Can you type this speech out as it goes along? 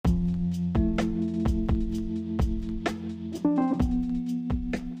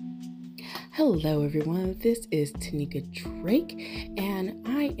Hello everyone, this is Tanika Drake, and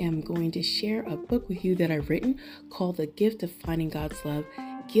I am going to share a book with you that I've written called The Gift of Finding God's Love,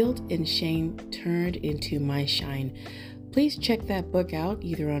 Guilt and Shame Turned into My Shine. Please check that book out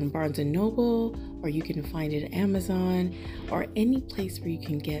either on Barnes & Noble, or you can find it at Amazon, or any place where you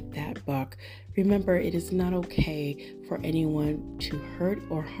can get that book. Remember, it is not okay for anyone to hurt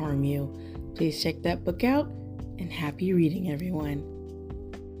or harm you. Please check that book out, and happy reading, everyone.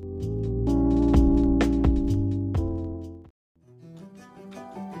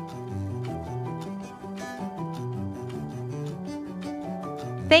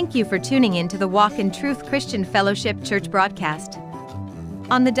 Thank you for tuning in to the Walk in Truth Christian Fellowship Church broadcast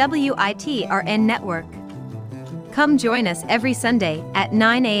on the WITRN network. Come join us every Sunday at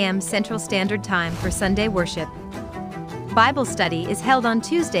 9 a.m. Central Standard Time for Sunday worship. Bible study is held on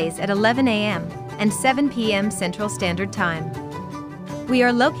Tuesdays at 11 a.m. and 7 p.m. Central Standard Time. We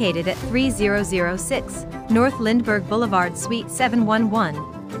are located at 3006 North Lindbergh Boulevard, Suite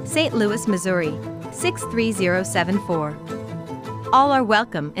 711, St. Louis, Missouri, 63074. All are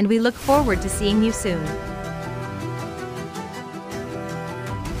welcome, and we look forward to seeing you soon.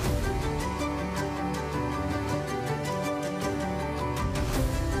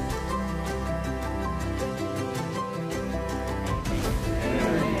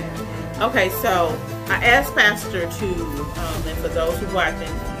 Okay, so I asked Pastor to, and for those who are watching,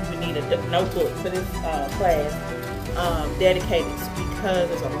 you would need a notebook for this class dedicated, because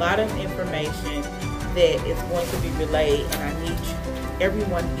there's a lot of information that is going to be relayed, and I need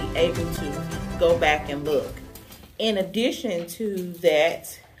everyone to be able to go back and look. In addition to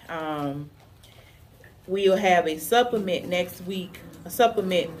that, we'll have a supplement next week, a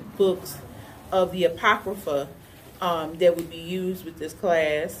supplement books of the Apocrypha that will be used with this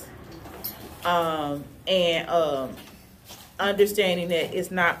class, and understanding that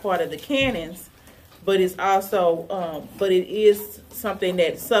it's not part of the canons, but it's also, but it is something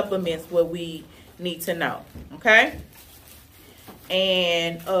that supplements what we need to know. Okay?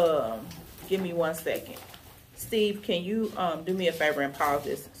 And give me 1 second. Steve, can you do me a favor and pause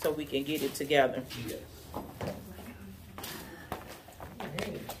this so we can get it together? Yes.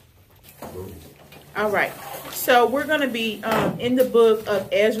 All right. So we're going to be in the book of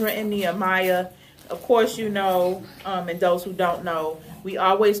Ezra and Nehemiah. Of course, you know, and those who don't know, we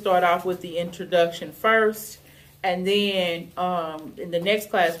always start off with the introduction first. And then in the next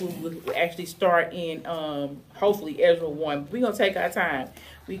class, we will actually start in, hopefully, Ezra 1. We're going to take our time.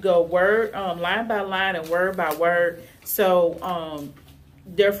 We go word, line by line and word by word. So,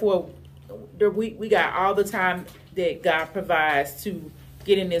 therefore, we got all the time that God provides to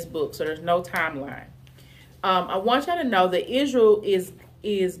get in this book. So there's no timeline. I want y'all to know that Israel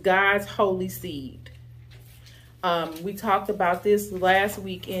is God's holy seed. We talked about this last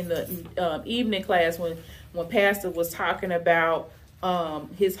week in the evening class when Pastor was talking about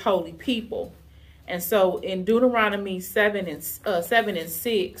his holy people. And so in Deuteronomy 7 and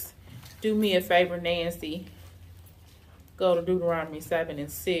 6, do me a favor, Nancy. Go to Deuteronomy 7 and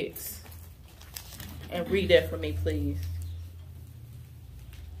 6 and read that for me, please.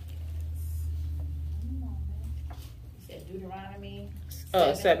 You said Deuteronomy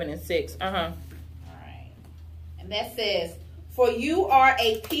 7 and 6. All right. And that says, "For you are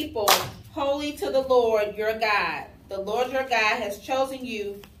a people holy to the Lord your God. The Lord your God has chosen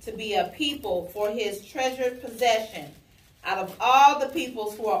you to be a people for his treasured possession out of all the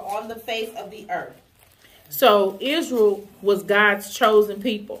peoples who are on the face of the earth." So Israel was God's chosen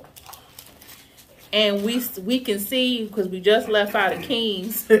people. And we can see, because we just left out of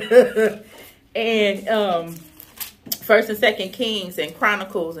Kings and First and Second Kings and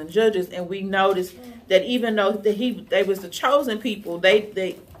Chronicles and Judges, and we noticed that even though they was the chosen people,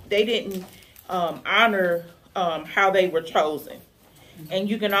 they didn't honor how they were chosen. And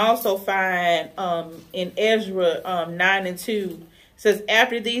you can also find in Ezra 9 and 2, says,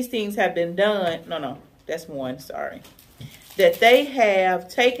 "After these things have been done," no, that's 1, sorry, "that they have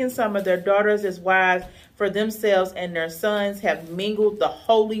taken some of their daughters as wives for themselves, and their sons have mingled the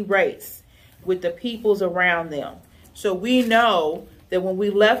holy race with the peoples around them." So we know that when we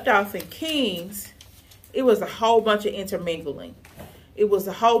left off in Kings, it was a whole bunch of intermingling. It was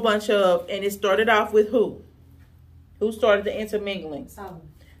a whole bunch of, and it started off with who? Who started the intermingling?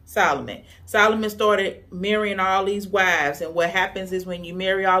 Solomon. Solomon started marrying all these wives. And what happens is when you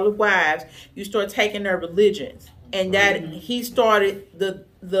marry all the wives, you start taking their religions. And that he started the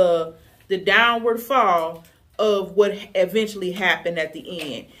downward fall of what eventually happened at the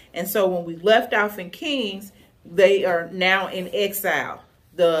end. And so when we left off in Kings, they are now in exile.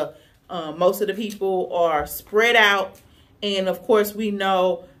 Most of the people are spread out. And of course, we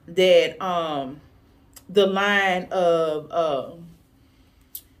know that the line of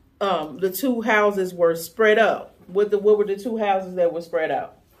the two houses were spread out. What were the two houses that were spread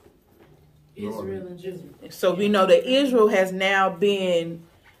out? Israel and Judah. So we know that Israel has now been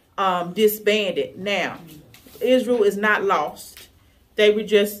disbanded. Now, Israel is not lost. They were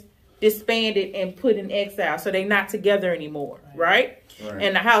just disbanded and put in exile. So they're not together anymore, right?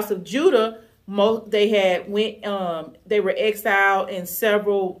 And the house of Judah, they were exiled in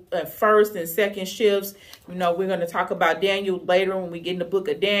several first and second shifts. You know, we're going to talk about Daniel later when we get in the book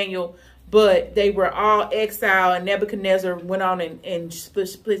of Daniel. But they were all exiled, and Nebuchadnezzar went on and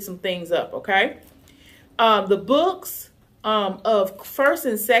split some things up, okay? The books of 1st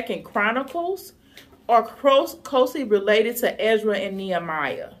and 2nd Chronicles are closely related to Ezra and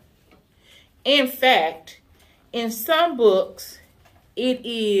Nehemiah. In fact, in some books, it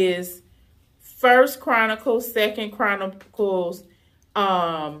is 1st Chronicles, 2nd Chronicles,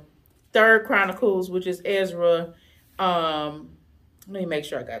 3rd Chronicles, which is Ezra. Let me make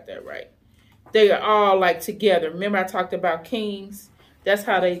sure I got that right. They are all like together. Remember I talked about kings? That's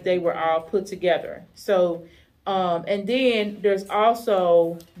how they were all put together. So, and then there's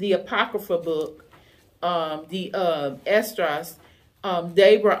also the Apocrypha book, the Esdras.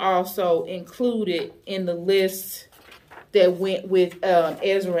 They were also included in the list that went with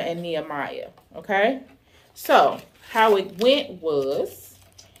Ezra and Nehemiah. Okay? So, how it went was,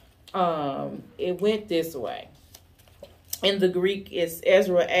 it went this way. In the Greek, it's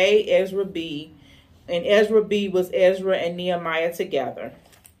Ezra A, Ezra B. And Ezra B was Ezra and Nehemiah together.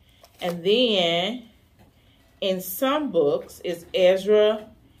 And then, in some books, it's Ezra,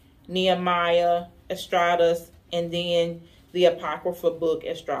 Nehemiah, Esdras, and then the Apocrypha book,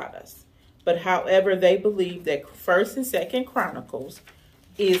 Esdras. But however, they believe that 1st and 2nd Chronicles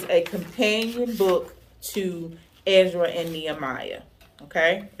is a companion book to Ezra and Nehemiah.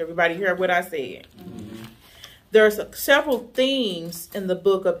 Okay? Everybody hear what I said? Mm-hmm. There's several themes in the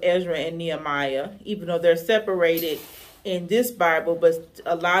book of Ezra and Nehemiah, even though they're separated in this Bible, but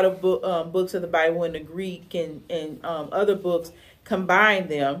a lot of books of the Bible in the Greek and other books combine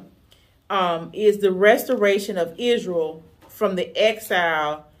them, is the restoration of Israel from the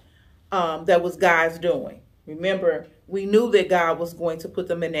exile that was God's doing. Remember, we knew that God was going to put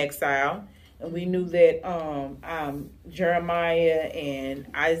them in exile, and we knew that Jeremiah and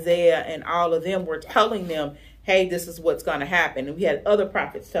Isaiah and all of them were telling them, hey, this is what's going to happen. And we had other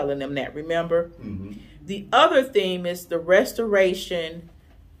prophets telling them that, remember? Mm-hmm. The other theme is the restoration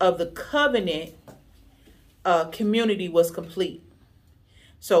of the covenant community was complete.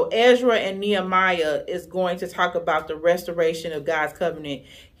 So Ezra and Nehemiah is going to talk about the restoration of God's covenant.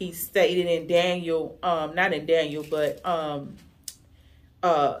 He stated in Daniel, not in Daniel, but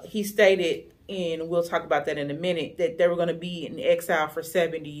he stated in, we'll talk about that in a minute, that they were going to be in exile for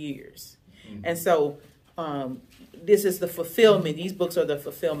 70 years. Mm-hmm. And so this is the fulfillment. These books are the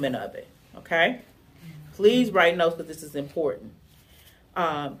fulfillment of it. Okay? Please write notes because this is important.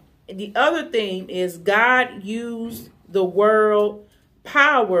 The other thing is God used the world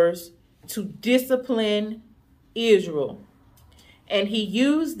powers to discipline Israel. And he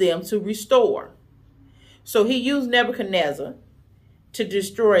used them to restore. So he used Nebuchadnezzar to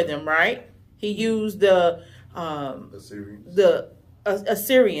destroy them, right? He used the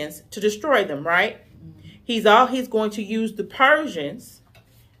Assyrians to destroy them, right? He's going to use the Persians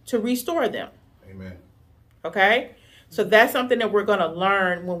to restore them. Amen. Okay? So that's something that we're going to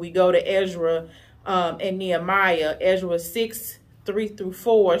learn when we go to Ezra and Nehemiah. Ezra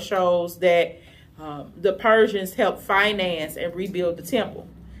 6:3-4 shows that the Persians helped finance and rebuild the temple.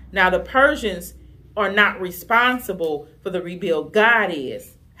 Now, the Persians are not responsible for the rebuild. God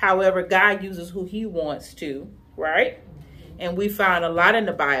is. However, God uses who he wants to, right? And we find a lot in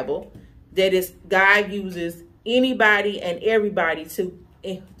the Bible that is God uses anybody and everybody to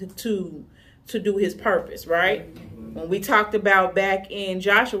do his purpose, right? When we talked about back in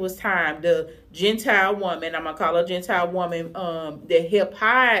Joshua's time, the Gentile woman, I'm going to call her Gentile woman, that helped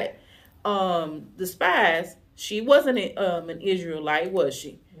hide the spies, she wasn't an Israelite, was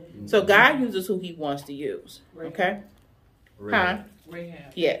she? Mm-hmm. So God uses who he wants to use, okay? Huh?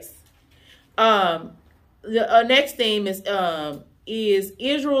 Yes. The next theme is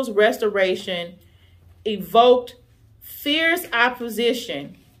Israel's restoration evoked fierce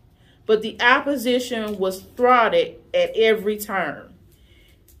opposition, but the opposition was thwarted at every turn.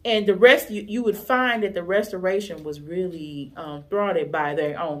 And the rest, you would find that the restoration was really thwarted by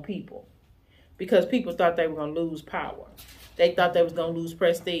their own people, because people thought they were going to lose power. They thought they was going to lose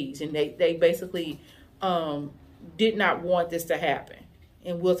prestige, and they basically did not want this to happen.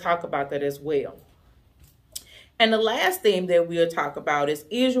 And we'll talk about that as well. And the last thing that we'll talk about is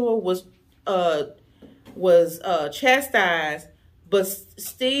Israel was chastised, but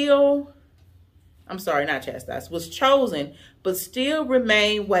still, I'm sorry, not chastised, was chosen, but still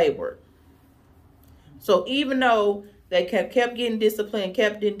remained wayward. So even though they kept getting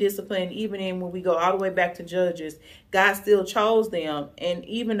disciplined, even when we go all the way back to Judges, God still chose them. And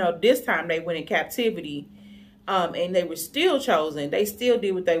even though this time they went in captivity, and they were still chosen, they still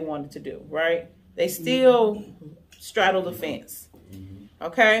did what they wanted to do, right? They still straddled the fence.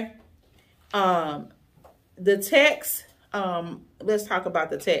 Okay? The text, let's talk about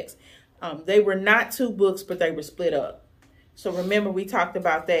the text. They were not two books, but they were split up. So remember, we talked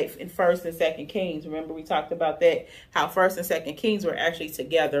about that in 1st and 2nd Kings. Remember, we talked about that, how 1st and 2nd Kings were actually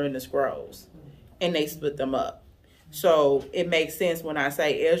together in the scrolls, and they split them up. So it makes sense when I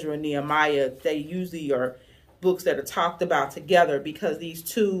say Ezra and Nehemiah, they usually are books that are talked about together, because these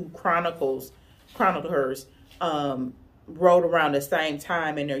two chroniclers wrote around the same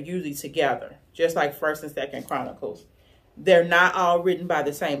time, and they're usually together, just like 1st and 2nd Chronicles. They're not all written by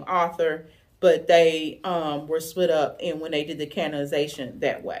the same author, but they were split up in when they did the canonization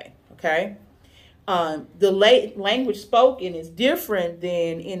that way. Okay, the language spoken is different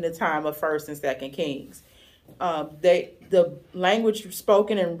than in the time of 1st and 2nd Kings. The language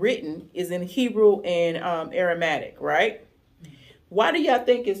spoken and written is in Hebrew and Aramaic, right? Why do y'all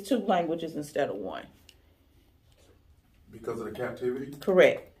think it's two languages instead of one? Because of the captivity?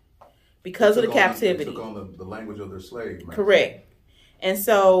 Correct. Because of the captivity. They took on the language of their slave. Correct. And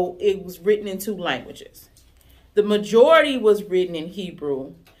so it was written in two languages. The majority was written in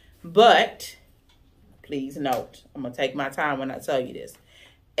Hebrew, but please note, I'm going to take my time when I tell you this.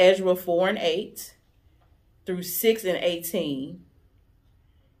 Ezra 4 and 8 through 6 and 18,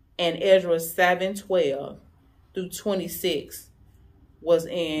 and Ezra 7:12 through 26 was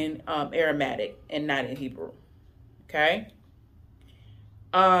in Aramaic and not in Hebrew. Okay?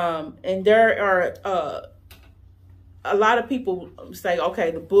 And there are a lot of people say,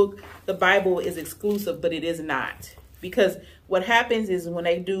 okay, the Bible is exclusive, but it is not. Because what happens is when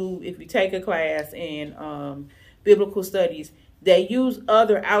they do, if you take a class in biblical studies, they use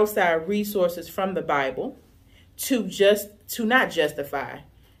other outside resources from the Bible to not justify,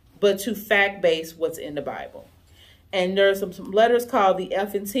 but to fact-base what's in the Bible. And there's some letters called the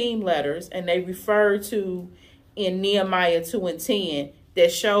F&Team letters, and they refer to in Nehemiah 2 and 10,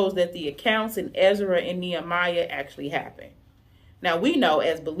 that shows that the accounts in Ezra and Nehemiah actually happened. Now, we know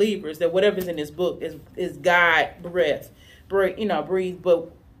as believers that whatever's in this book is God breathed.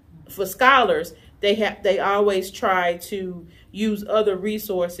 But for scholars, they always try to use other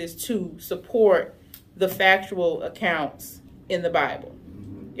resources to support the factual accounts in the Bible.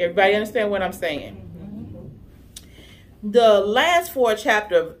 Everybody understand what I'm saying? The last 4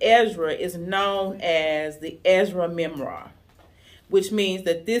 chapters of Ezra is known as the Ezra Memoir, which means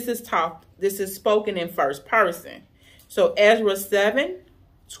that this is spoken in first person. So Ezra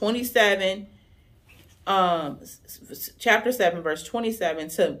 7:27, chapter 7, verse 27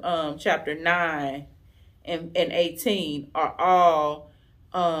 to chapter 9 and 18 are all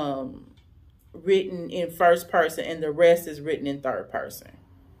written in first person, and the rest is written in third person.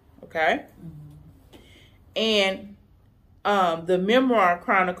 Okay? And the memoir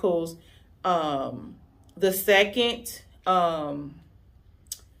chronicles the second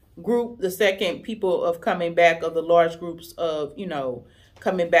group, the second people of coming back of the large groups of,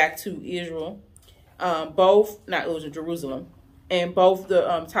 coming back to Israel. Jerusalem. And both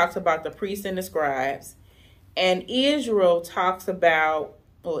the talks about the priests and the scribes. And Ezra talks about,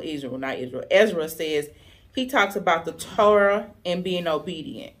 Ezra says, he talks about the Torah and being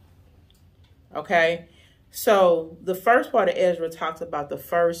obedient. Okay? So the first part of Ezra talks about the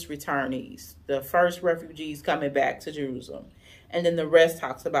first returnees, the first refugees coming back to Jerusalem. And then the rest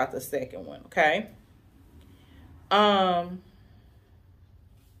talks about the second one, okay?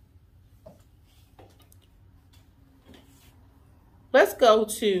 Let's go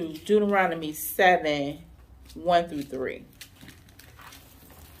to Deuteronomy 7, 1 through 3.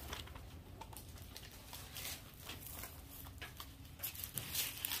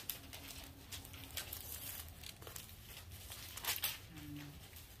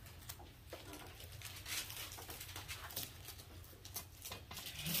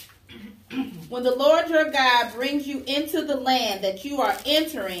 When the Lord your God brings you into the land that you are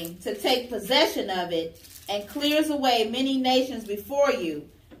entering to take possession of it, and clears away many nations before you,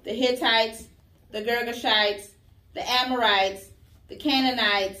 the Hittites, the Girgashites, the Amorites, the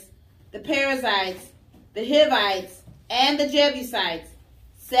Canaanites, the Perizzites, the Hivites, and the Jebusites,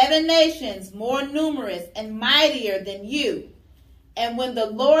 7 nations more numerous and mightier than you. And when the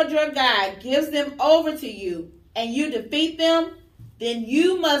Lord your God gives them over to you, and you defeat them, then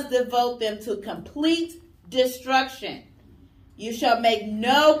you must devote them to complete destruction. You shall make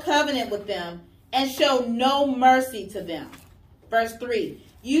no covenant with them and show no mercy to them. Verse 3,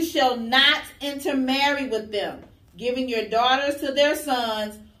 you shall not intermarry with them, giving your daughters to their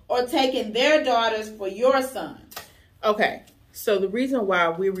sons or taking their daughters for your sons. Okay, so the reason why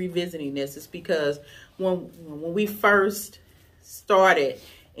we're revisiting this is because when we first started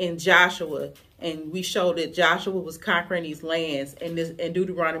in Joshua, and we showed that Joshua was conquering these lands, and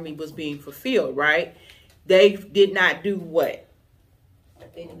Deuteronomy was being fulfilled, right? They did not do what?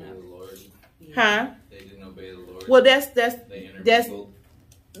 They did not. The Lord. Huh? They didn't obey the Lord. Well, They intermingled.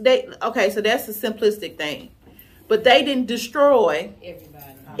 okay. So that's a simplistic thing, but they didn't destroy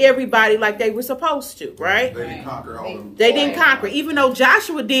Everybody. everybody like they were supposed to, right? They didn't conquer all of them. They didn't conquer, even though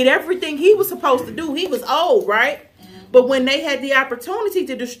Joshua did everything he was supposed to do. He was old, right? But when they had the opportunity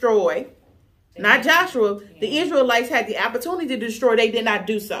to destroy, not Joshua, the Israelites had the opportunity to destroy, they did not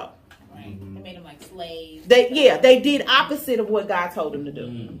do so. Right. They made them like slaves. They did opposite of what God told them to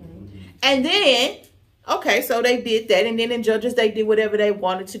do. And then, okay, so they did that. And then in Judges, they did whatever they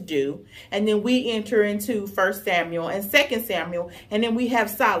wanted to do. And then we enter into 1 Samuel and 2 Samuel. And then we have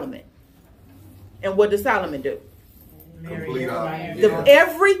Solomon. And what does Solomon do? Complete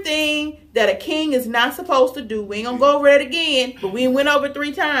Everything that a king is not supposed to do. We ain't gonna go over it again, but we went over it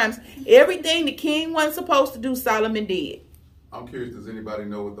 3 times. Everything the king wasn't supposed to do, Solomon did. I'm curious, does anybody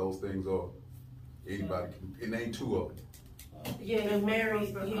know what those things are? Anybody? Can name 2 of them. Yeah, he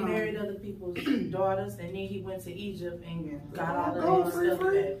married other people's daughters, and then he went to Egypt and got all of their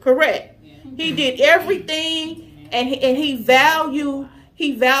stuff back. Correct. He did everything, and he valued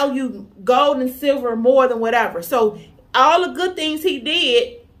gold and silver more than whatever. So all the good things he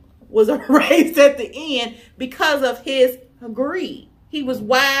did was erased at the end because of his greed. He was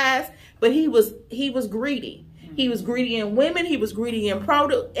wise, but he was greedy. He was greedy in women. He was greedy in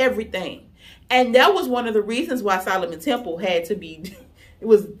product, everything. And that was one of the reasons why Solomon's temple had to be,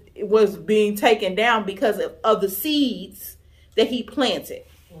 it was being taken down because of the seeds that he planted.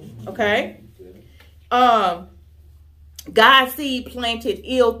 Okay? God's seed planted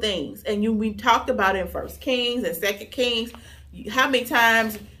ill things. And we talked about it in 1 Kings and 2 Kings. How many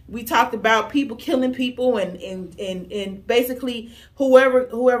times we talked about people killing people and basically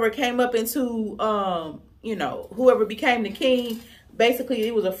whoever came up into, whoever became the king, basically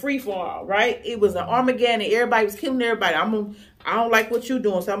it was a free for all, right? It was an Armageddon and everybody was killing everybody. I don't like what you're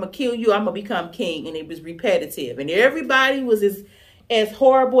doing, so I'm going to kill you. I'm going to become king. And it was repetitive. And everybody was as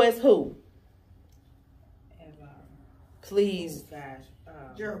horrible as who? Please.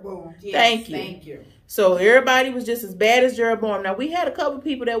 Jeroboam. Yes, thank you. So everybody was just as bad as Jeroboam. Now, we had a couple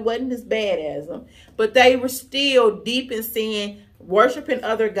people that wasn't as bad as them, but they were still deep in sin, worshiping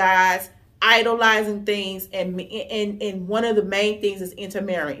other gods, idolizing things, and one of the main things is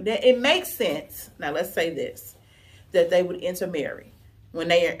intermarrying. It makes sense. Now, let's say this, that they would intermarry when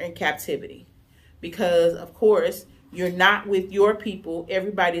they are in captivity. Because, of course, you're not with your people.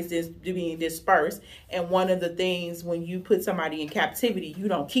 Everybody's just being dispersed. And one of the things, when you put somebody in captivity, you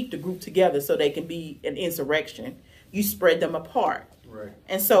don't keep the group together so they can be an insurrection. You spread them apart. Right.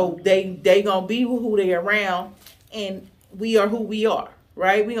 And so they going to be who they around. And we are who we are.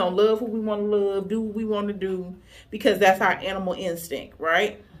 Right? We going to love who we want to love. Do what we want to do. Because that's our animal instinct.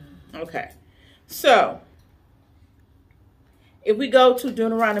 Right? Okay. So if we go to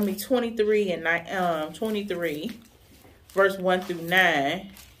Deuteronomy 23 and 23... verse 1 through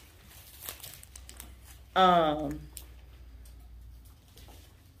 9. Yeah,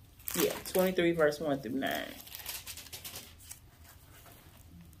 23 verse 1 through 9.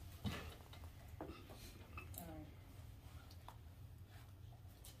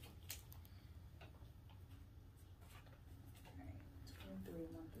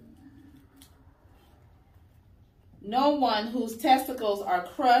 No one whose testicles are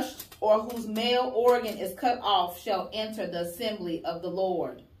crushed or whose male organ is cut off shall enter the assembly of the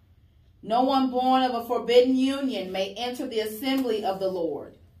Lord. No one born of a forbidden union may enter the assembly of the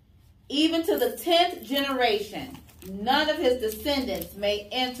Lord. Even to the 10th generation, none of his descendants may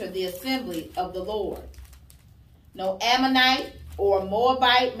enter the assembly of the Lord. No Ammonite or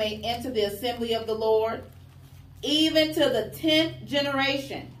Moabite may enter the assembly of the Lord. Even to the 10th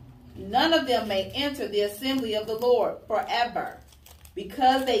generation, none of them may enter the assembly of the Lord forever,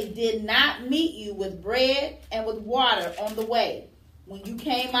 because they did not meet you with bread and with water on the way when you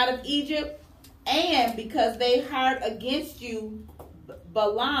came out of Egypt, and because they hired against you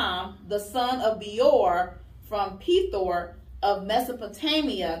Balaam, the son of Beor, from Pethor of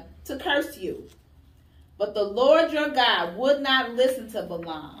Mesopotamia, to curse you. But the Lord your God would not listen to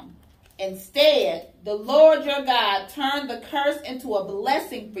Balaam, Instead, the Lord your God turned the curse into a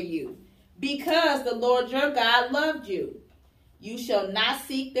blessing for you, because the Lord your God loved you. You shall not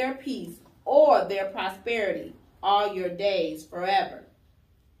seek their peace or their prosperity all your days forever.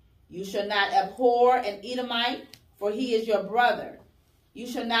 You shall not abhor an Edomite, for he is your brother. You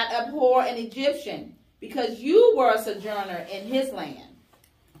shall not abhor an Egyptian, because you were a sojourner in his land.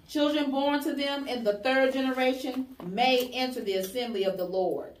 Children born to them in the third generation may enter the assembly of the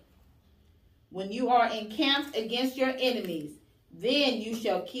Lord. When you are encamped against your enemies, then you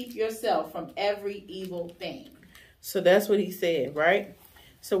shall keep yourself from every evil thing. So that's what he said, right?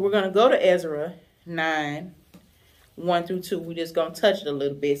 So we're going to go to Ezra 9, 1 through 2. We're just going to touch it a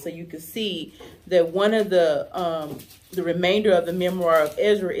little bit so you can see that one of the remainder of the memoir of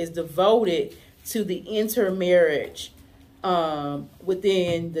Ezra is devoted to the intermarriage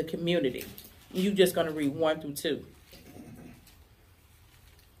within the community. You're just going to read 1 through 2.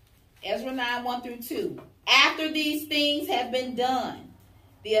 Ezra 9, 1 through 2. After these things have been done,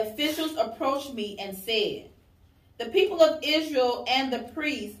 the officials approached me and said, the people of Israel and the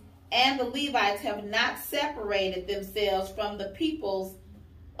priests and the Levites have not separated themselves from the peoples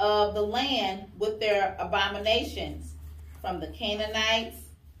of the land with their abominations, from the Canaanites,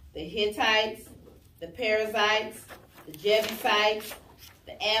 the Hittites, the Perizzites, the Jebusites,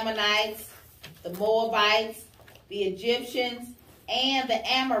 the Ammonites, the Moabites, the Egyptians, and the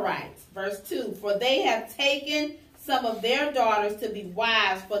Amorites. Verse 2, for they have taken some of their daughters to be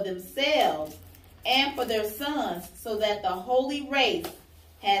wives for themselves and for their sons, so that the holy race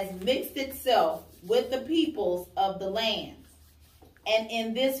has mixed itself with the peoples of the lands. And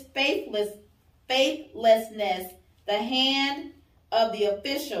in this faithlessness, the hand of the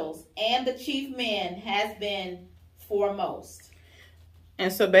officials and the chief men has been foremost.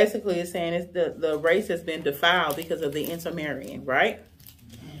 And so basically it's saying is the race has been defiled because of the intermarrying, right?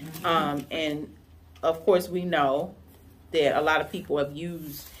 And of course we know that a lot of people have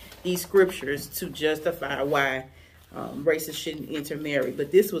used these scriptures to justify why races shouldn't intermarry.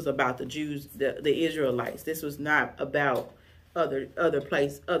 But this was about the Jews, the Israelites. This was not about other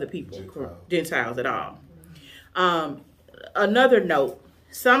people, Gentiles at all. Another note,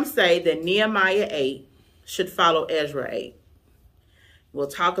 some say that Nehemiah 8 should follow Ezra 8. We'll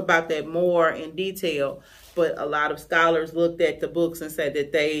talk about that more in detail, but a lot of scholars looked at the books and said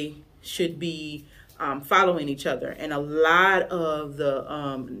that they should be following each other. And a lot of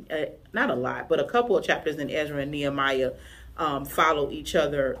the, not a lot, but a couple of chapters in Ezra and Nehemiah follow each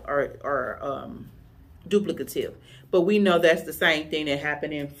other or duplicative. But we know that's the same thing that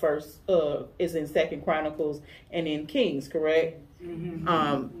happened in is in 2nd Chronicles and in Kings, correct?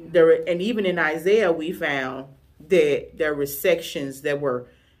 Mm-hmm. And even in Isaiah, we found that there were sections that were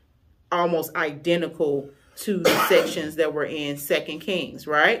almost identical to the sections that were in 2nd Kings,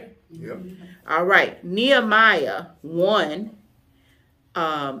 right? Yep. All right. Nehemiah 1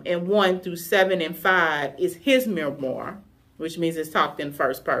 and 1 through 7 and 5 is his memoir, which means it's talked in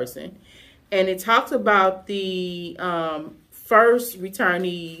first person. And it talks about the first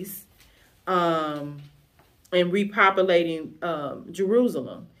returnees and repopulating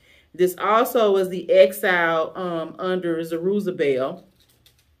Jerusalem. This also was the exile under Zerubbabel.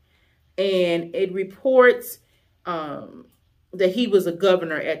 And it reports that he was a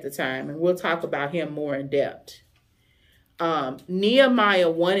governor at the time. And we'll talk about him more in depth. Nehemiah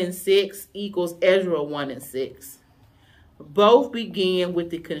 1 and 6 equals Ezra 1 and 6. Both begin with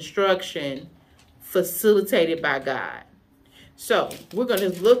the construction facilitated by God. So we're going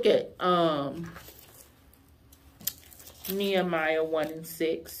to look at Nehemiah 1 and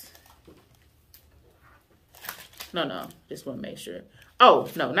 6. No, just want to make sure. Oh,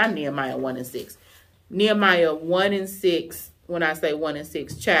 no, not Nehemiah 1 and 6. Nehemiah 1 and 6, when I say 1 and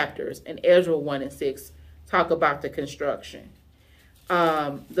 6 chapters, and Ezra 1 and 6 talk about the construction.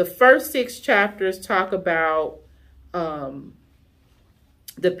 The first 6 chapters talk about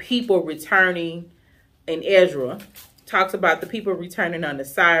the people returning, and Ezra talks about the people returning under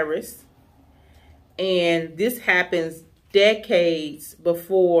Cyrus. And this happens decades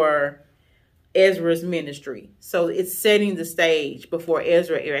before Ezra's ministry. So it's setting the stage before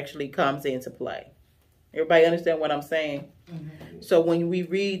Ezra actually comes into play. Everybody understand what I'm saying? Mm-hmm. So when we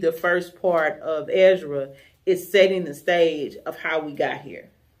read the first part of Ezra, it's setting the stage of how we got here.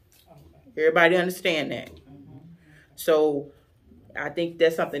 Okay. Everybody understand that? Mm-hmm. So I think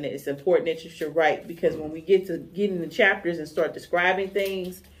that's something that is important that you should write, because when we get in the chapters and start describing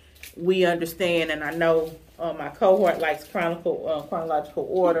things, we understand. And I know my cohort likes chronological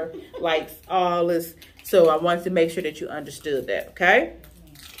order, likes all this. So I wanted to make sure that you understood that, okay?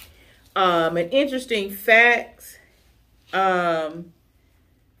 An interesting fact,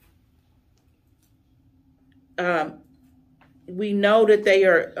 we know that they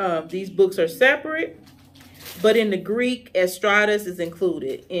are these books are separate, but in the Greek, Esdras is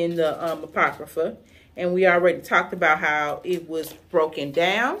included in the Apocrypha, and we already talked about how it was broken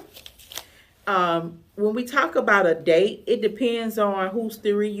down. When we talk about a date, it depends on whose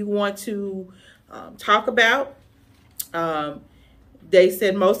theory you want to talk about. They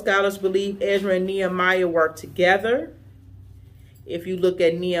said most scholars believe Ezra and Nehemiah worked together. If you look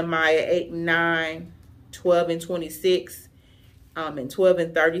at Nehemiah 8 and 9, 12 and 26, and 12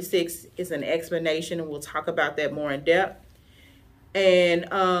 and 36 is an explanation, and we'll talk about that more in depth. And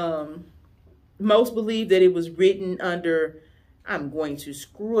most believe that it was written under, I'm going to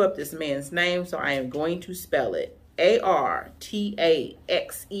screw up this man's name, so I am going to spell it. Artaxerxes,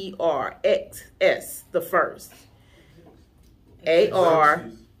 the first. The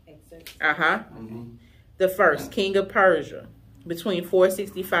first, king of Persia, between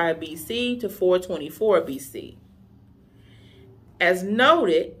 465 BC to 424 BC. As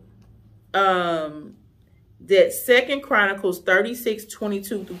noted, that 2 Chronicles 36,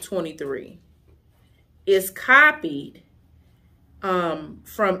 22 through 23 is copied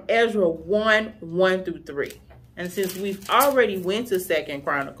from Ezra 1, 1 through 3. And since we've already went to 2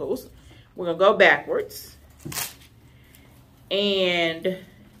 Chronicles, we're going to go backwards. And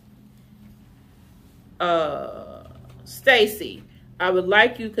Stacy, I would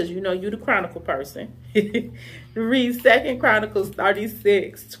like you, because you know you're the Chronicle person, to read 2 Chronicles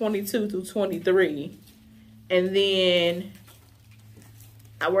 36, 22 through 23. And then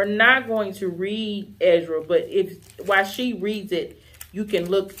we're not going to read Ezra, but while she reads it, you can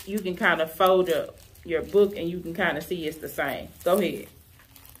look, you can kind of fold your book and you can kind of see it's the same. Go ahead.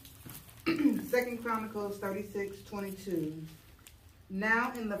 2 Chronicles 36, 22.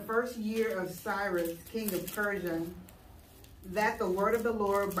 Now in the first year of Cyrus, king of Persia, that the word of the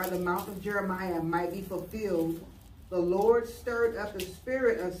Lord by the mouth of Jeremiah might be fulfilled, the Lord stirred up the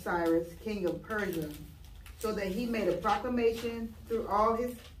spirit of Cyrus, king of Persia, so that he made a proclamation throughout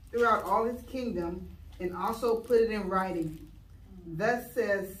all his kingdom, and also put it in writing. Thus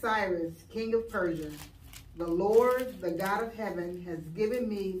says Cyrus, king of Persia, the Lord, the God of heaven, has given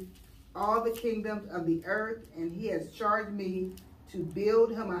me all the kingdoms of the earth, and he has charged me to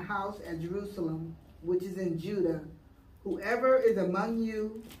build him a house at Jerusalem, which is in Judah. Whoever is among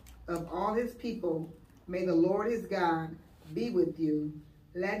you of all his people, may the Lord his God be with you.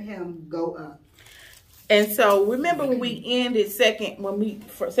 Let him go up. And so remember when we ended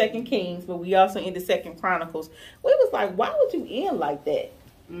for 2 Kings, but we also ended 2 Chronicles, we was like, why would you end like that?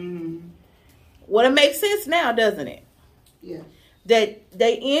 Well, it makes sense now, doesn't it? Yeah. That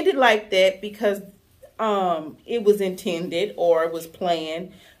they ended like that because it was intended, or it was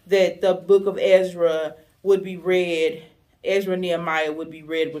planned, that the book of Ezra would be read, Ezra and Nehemiah would be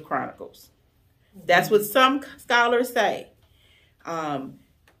read with Chronicles. That's what some scholars say.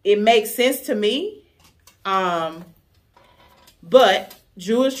 It makes sense to me. But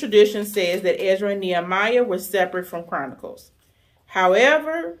Jewish tradition says that Ezra and Nehemiah were separate from Chronicles.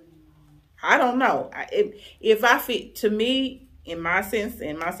 However, I don't know. If I fit, to me, in my sense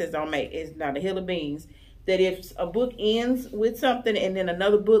don't make, it's not a hill of beans, that if a book ends with something and then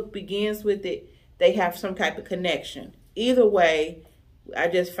another book begins with it, they have some type of connection. Either way, I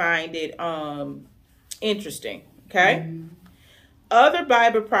just find it interesting. Okay. Other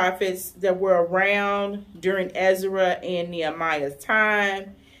Bible prophets that were around during Ezra and Nehemiah's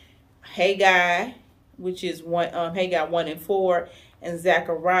time, Haggai, which is Haggai 1 and 4, and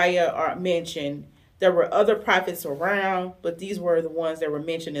Zechariah are mentioned. There were other prophets around, but these were the ones that were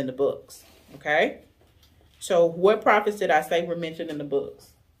mentioned in the books. Okay? So what prophets did I say were mentioned in the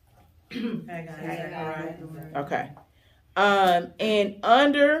books? Haggai. Okay. And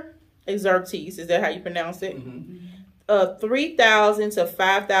under Xerxes, is that how you pronounce it? 3,000 to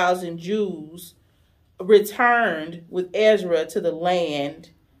 5,000 Jews returned with Ezra to the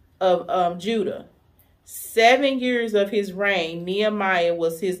land of Judah. 7 years of his reign, Nehemiah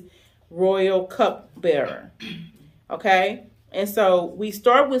was his royal cupbearer. Okay? And so we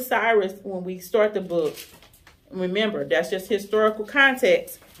start with Cyrus when we start the book. Remember, that's just historical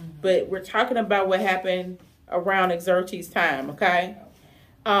context, but we're talking about what happened around Xerxes' time, okay?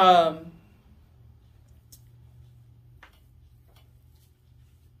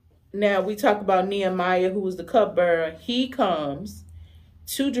 Now we talk about Nehemiah, who was the cupbearer. He comes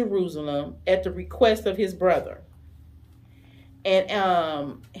to Jerusalem at the request of his brother, and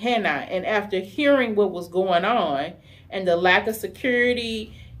Hannah. And after hearing what was going on and the lack of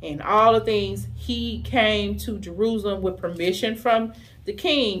security and all the things, he came to Jerusalem with permission from the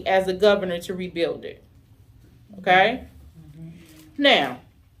king as a governor to rebuild it. Okay? Now,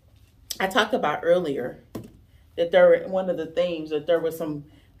 I talked about earlier that there, one of the themes, that there were some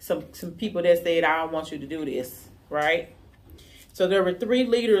people that said, I don't want you to do this, right? So there were 3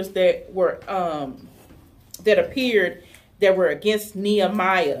 leaders that were that appeared that were against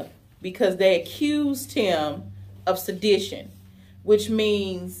Nehemiah because they accused him of sedition, which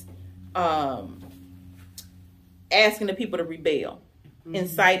means asking the people to rebel,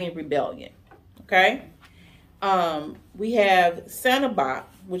 inciting rebellion. Okay. We have Sanballat,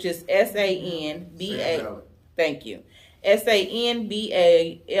 which is S-A-N-B-A. Thank you. S-A-N-B-A-L-L-A-T.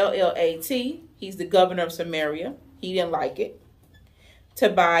 He's the governor of Samaria. He didn't like it.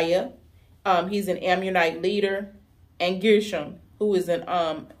 Tobiah, he's an Ammonite leader, and Gershom, who is I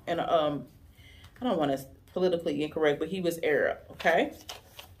don't want to politically incorrect, but he was Arab. Okay.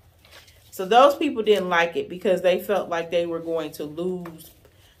 So those people didn't like it because they felt like they were going to lose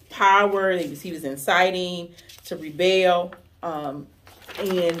power. He was inciting to rebel.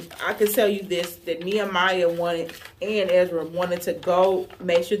 And I can tell you this, that Nehemiah wanted, and Ezra wanted to go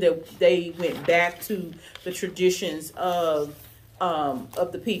make sure that they went back to the traditions of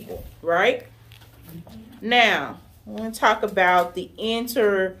the people, right? Now, I want to talk about the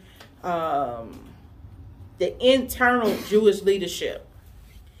internal Jewish leadership.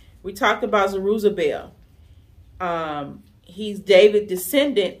 We talked about Zerubbabel. He's David's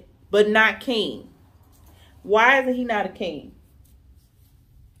descendant, but not king. Why is he not a king?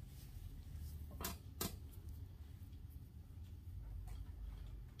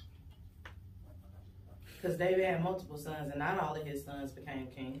 Because David had multiple sons, and not all of his sons became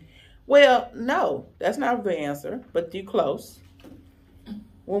king. Well, no, that's not the answer, but you're close.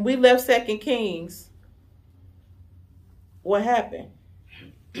 When we left 2 Kings, what happened?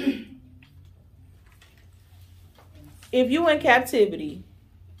 If you in captivity,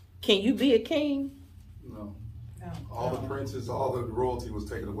 can you be a king? No. All the princes, all the royalty was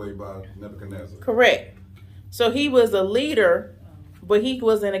taken away by Nebuchadnezzar. Correct. So he was a leader, but he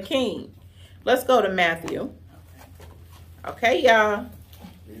wasn't a king. Let's go to Matthew. Okay, y'all.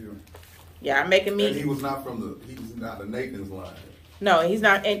 Yeah, I'm making me. And he was not he's not the Nathan's line. No, he's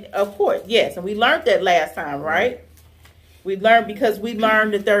not. And of course, yes. And we learned that last time, right? We learned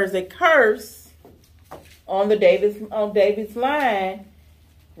that there is a curse on David's line,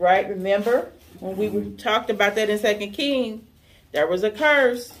 right? Remember when we talked about that in 2 Kings, there was a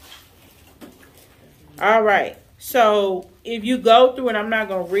curse. All right. So if you go through, and I'm not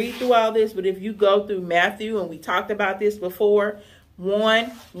going to read through all this, but if you go through Matthew, and we talked about this before,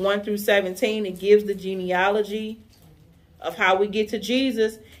 1 through 17, it gives the genealogy of how we get to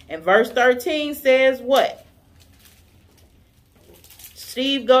Jesus. And verse 13 says what?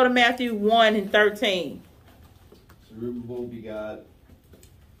 Steve, go to Matthew 1 and 13. Zerubbabel begot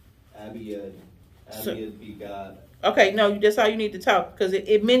Abiad. Abiad begot. Okay, no, that's all you need to talk, because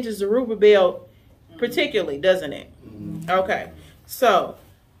it mentions Zerubbabel particularly, doesn't it? Okay. So,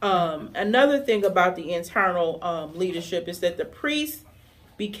 another thing about the internal leadership is that the priests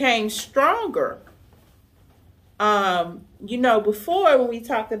became stronger. Before, when we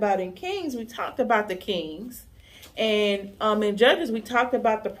talked about in Kings, we talked about the kings. And in Judges, we talked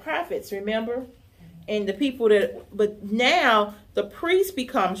about the prophets, remember? And the people but now the priests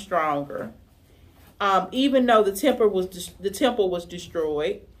become stronger. Even though the temple was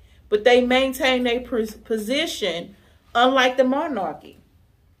destroyed, but they maintain their position, unlike the monarchy.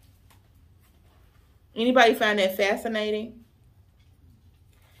 Anybody find that fascinating?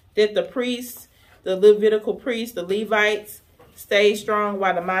 That the priests, the Levitical priests, the Levites, stayed strong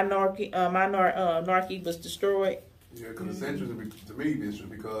while the monarchy was destroyed? Yeah, because it's interesting to me, Bishop,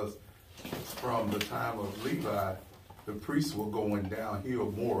 because from the time of Levi, the priests were going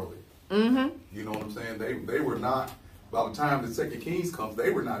downhill morally. Mm-hmm. You know what I'm saying? They were not. By the time the 2 Kings comes,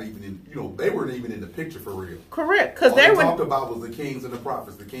 they were not even in. They weren't even in the picture for real. Correct, because they talked about was the kings and the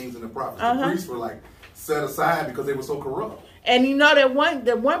prophets. The kings and the prophets. The priests were like set aside because they were so corrupt. And that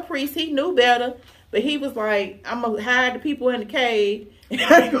one priest, he knew better, but he was like, "I'm gonna hide the people in the cave, and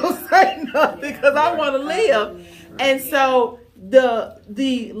I ain't gonna say nothing because I want to live." And so the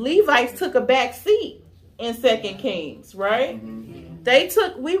Levites took a back seat in 2 Kings, right?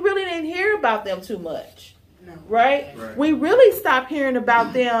 Mm-hmm. We really didn't hear about them too much. No. Right? We really stopped hearing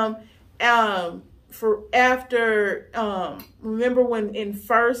about them remember when in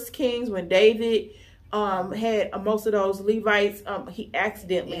 1 Kings, when David had most of those Levites, he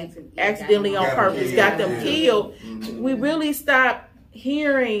accidentally on purpose got them killed. Mm-hmm. We really stopped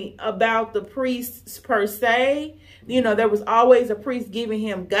hearing about the priests per se. There was always a priest giving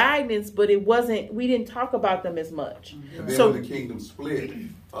him guidance, but we didn't talk about them as much. And then when the kingdom split,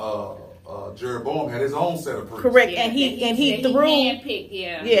 Jeroboam had his own set of priests. Correct, and he threw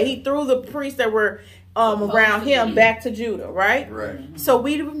the priests that were around him back to Judah, right? Right. So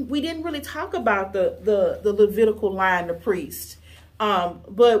we didn't really talk about the Levitical line of priests.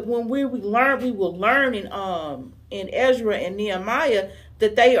 But when we will learn in Ezra and Nehemiah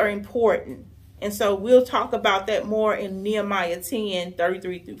that they are important. And so we'll talk about that more in Nehemiah 10,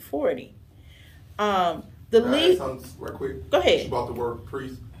 33 through 40. Right quick. Go ahead. About the word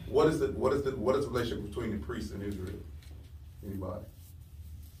priest. What is the relationship between the priest and Israel? Anybody?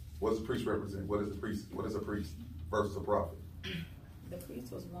 What does the priest represent? What is a priest versus a prophet? The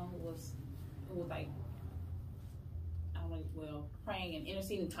priest was one who was like, praying and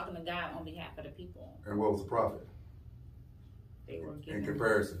interceding, talking to God on behalf of the people. And what was the prophet? They were in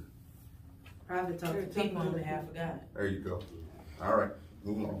comparison. Prophet talked to people on behalf of God. There you go. All right,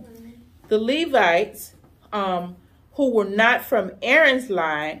 move on. The Levites, who were not from Aaron's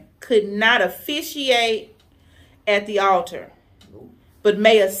line, could not officiate at the altar, but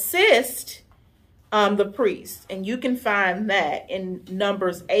may assist the priest. And you can find that in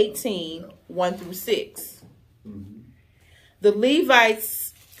Numbers 18, 1 through 6. Mm-hmm. The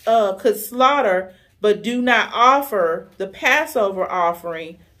Levites could slaughter, but do not offer the Passover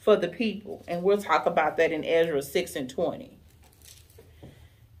offering for the people. And we'll talk about that in Ezra 6 and 20.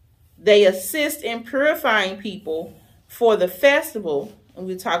 They assist in purifying people for the festival, and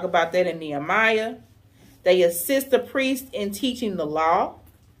we'll talk about that in Nehemiah. They assist the priest in teaching the law.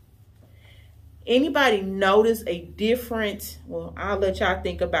 Anybody notice a different, well, I'll let y'all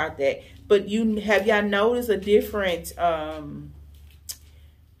think about that, but have y'all noticed a different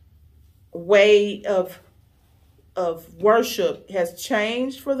way of worship has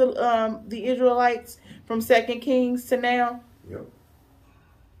changed for the Israelites from 2 Kings to now? Yep.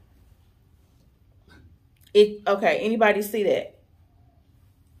 Okay, anybody see that?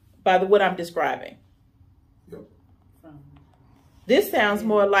 By what I'm describing. Yep. This sounds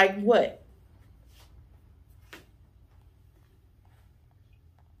more like what?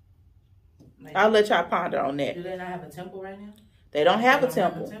 I'll let y'all ponder on that. Do they not have a temple right now? They don't have a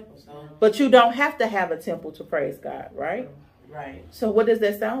temple. But you don't have to have a temple to praise God, right? Right. So what does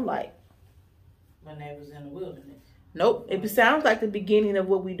that sound like? When they was in the wilderness. Nope. It sounds like the beginning of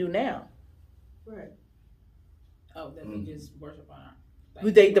what we do now. Right. Oh, that we just worship on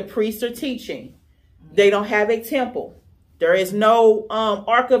our... The priests are teaching. They don't have a temple. There is no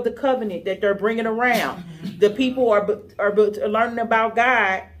Ark of the Covenant that they're bringing around. The people are learning about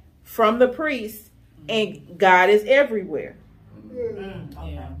God from the priests, and God is everywhere. Yeah.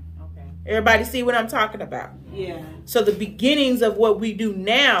 Okay. Everybody see what I'm talking about? Yeah. So the beginnings of what we do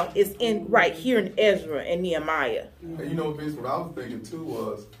now is right here in Ezra and Nehemiah. And you know, Vince, what I was thinking too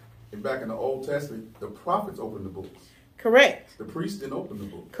was, back in the Old Testament, the prophets opened the books. Correct. The priests didn't open the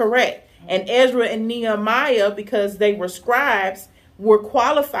book. Correct. And Ezra and Nehemiah, because they were scribes, were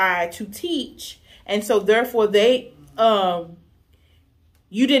qualified to teach, and so therefore they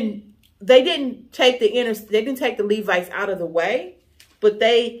didn't take the Levites out of the way, but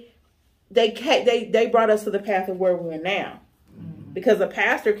they brought us to the path of where we're now, because a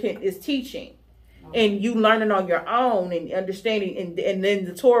pastor is teaching, and you learning on your own and understanding, and then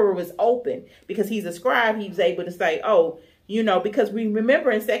the Torah was open because he's a scribe. He was able to say, because we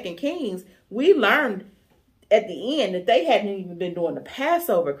remember in 2 Kings we learned at the end that they hadn't even been doing the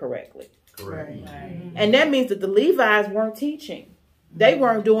Passover correctly. Correct. Right. And that means that the Levites weren't teaching. They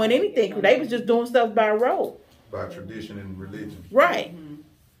weren't doing anything. They was just doing stuff by rote. By tradition and religion. Right.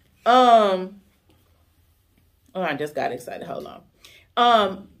 I just got excited. Hold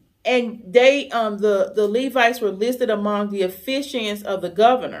on. And they, the Levites were listed among the officiants of the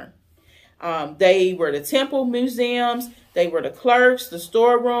governor. They were the temple museums. They were the clerks, the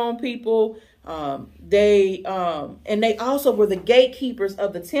storeroom people. And they also were the gatekeepers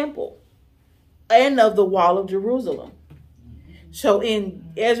of the temple and of the wall of Jerusalem. So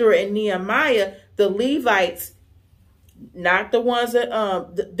in Ezra and Nehemiah, the Levites, not the ones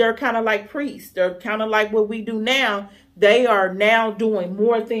that they're kind of like priests. They're kind of like what we do now. They are now doing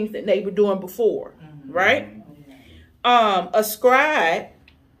more things than they were doing before, right? A scribe,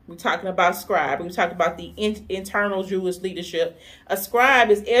 we're talking about scribe. We talked about the internal Jewish leadership. A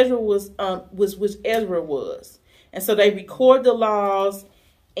scribe is Ezra was Ezra was, and so they record the laws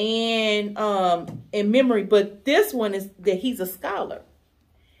and in memory. But this one is that he's a scholar,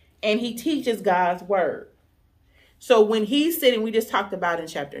 and he teaches God's word. So when he's sitting, we just talked about in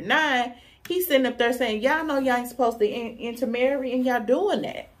chapter 9, he's sitting up there saying, y'all know y'all ain't supposed to intermarry, and y'all doing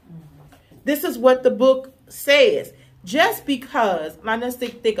that. This is what the book says. Just because, now let's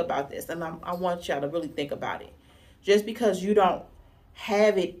think about this, and I want y'all to really think about it. Just because you don't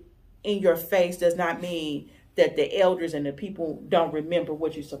have it in your face does not mean that the elders and the people don't remember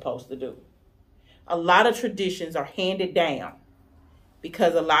what you're supposed to do. a lot of traditions are handed down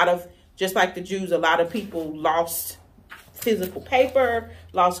because a lot of, just like the Jews, a lot of people lost physical paper,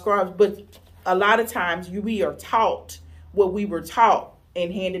 lost scrolls, but a lot of times we are taught what we were taught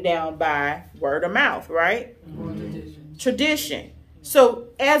and handed down by word of mouth, right? Tradition. So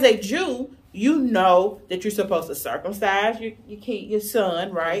as a Jew, you know that you're supposed to circumcise your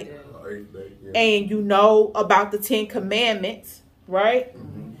son, right? And you know about the 10 Commandments, right?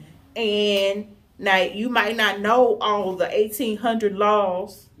 And now you might not know all the 1,800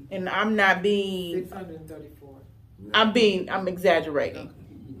 laws, and I'm not being 634. I'm exaggerating.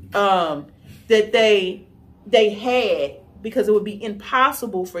 That they had, because it would be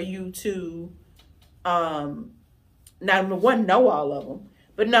impossible for you to number one, know all of them,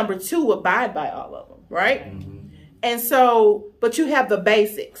 but number two, abide by all of them, right? And so, but you have the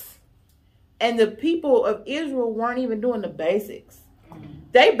basics, and the people of Israel weren't even doing the basics.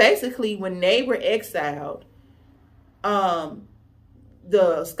 They basically, when they were exiled,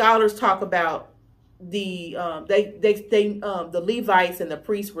 the scholars talk about the Levites and the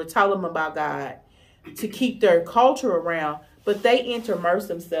priests were telling them about God to keep their culture around, but they intermerse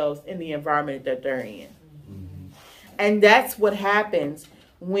themselves in the environment that they're in. And that's what happens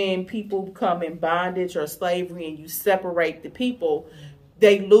when people come in bondage or slavery and you separate the people.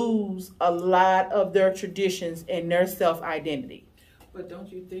 They lose a lot of their traditions and their self-identity. But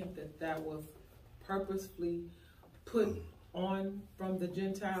don't you think that was purposefully put on from the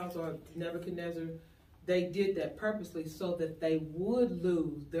Gentiles, or Nebuchadnezzar? They did that purposely so that they would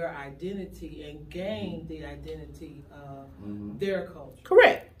lose their identity and gain the identity of their culture.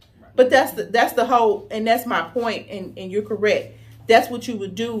 Correct. But that's the whole, and that's my point, and you're correct. That's what you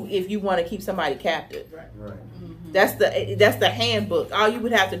would do if you want to keep somebody captive. Right. That's the handbook. All you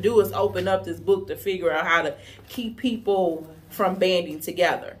would have to do is open up this book to figure out how to keep people from banding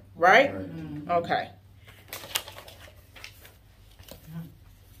together. Right? Okay.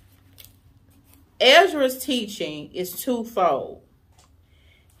 Ezra's teaching is twofold.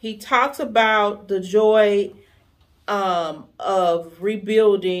 He talks about the joy of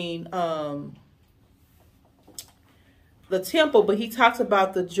rebuilding the temple, but he talks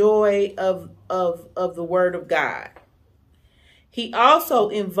about the joy of the word of God. He also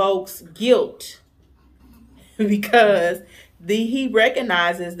invokes guilt because he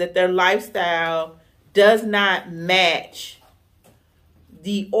recognizes that their lifestyle does not match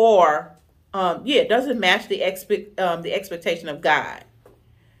it doesn't match the expectation of God.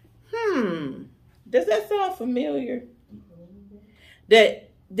 Does that sound familiar? That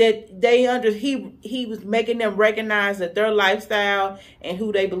he was making them recognize that their lifestyle and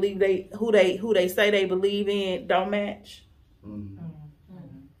who they say they believe in don't match.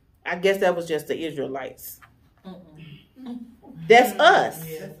 I guess that was just the Israelites. That's us.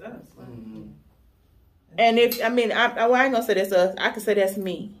 Yeah, that's us. And I ain't gonna say that's us. I can say that's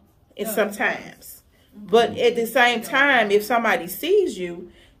me. It's sometimes. But at the same time, if somebody sees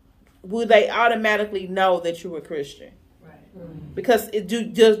you, will they automatically know that you're a Christian? Right. Because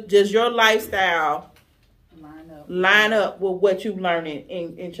does your lifestyle line up with what you learn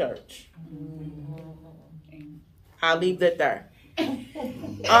in church? I'll leave that there.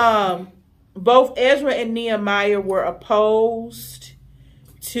 Both Ezra and Nehemiah were opposed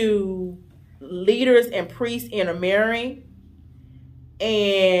to leaders and priests intermarrying,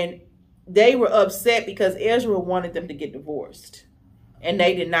 and they were upset because Ezra wanted them to get divorced, and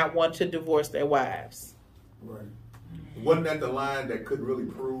they did not want to divorce their wives. Right. Wasn't that the line that could really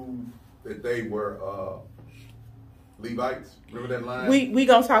prove that they were Levites? Remember that line? We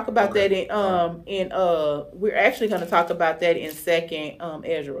gonna talk about that we're actually gonna talk about that in 2nd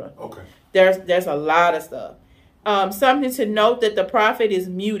Ezra. Okay. There's a lot of stuff. Something to note that the prophet is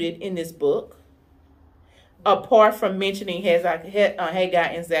muted in this book, apart from mentioning Haggai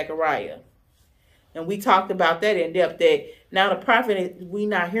and Zechariah. And we talked about that in depth, that now the prophet, we're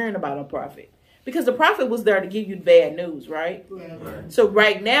not hearing about a prophet. Because the prophet was there to give you bad news, right? Right. So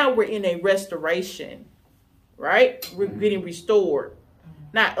right now we're in a restoration, right? We're getting restored.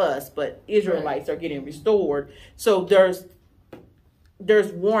 Not us, but Israelites are getting restored. So there's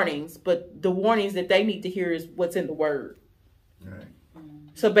warnings, but the warnings that they need to hear is what's in the word. Right.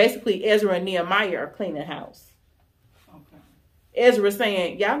 So basically Ezra and Nehemiah are cleaning house. Ezra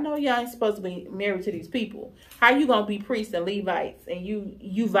saying, y'all know y'all ain't supposed to be married to these people. How you going to be priests and Levites and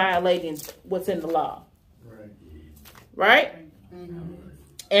you violating what's in the law? Right? Mm-hmm.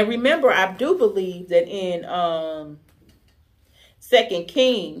 And remember, I do believe that in 2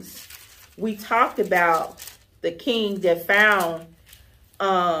 Kings, we talked about the king that found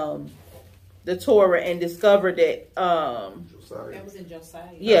the Torah and discovered that... that was in Josiah.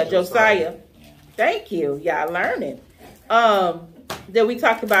 Yeah, Josiah. Thank you. Y'all learning. Then we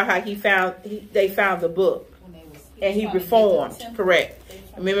talked about how they found the book and he reformed. Correct.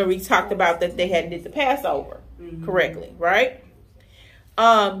 Remember we talked about that they hadn't did the Passover correctly, right?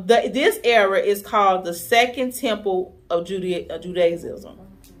 This era is called the Second Temple of Judaism.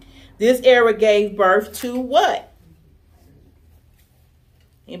 This era gave birth to what?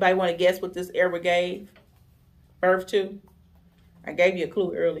 Anybody want to guess what this era gave birth to? I gave you a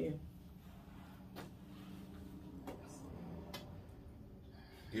clue earlier.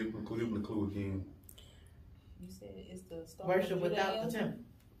 Give him the clue again. You said it's the start Worship of without the Judaism? temple.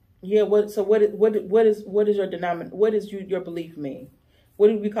 Yeah. What is your denomination? What does your belief mean? What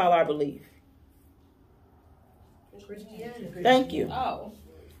do we call our belief? Christianity. Thank you. Oh.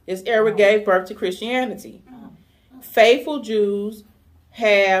 This era gave birth to Christianity. Faithful Jews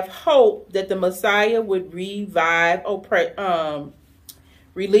have hope that the Messiah would relieve them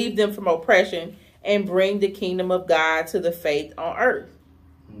from oppression and bring the kingdom of God to the faith on earth.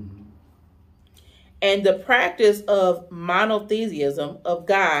 And the practice of monotheism of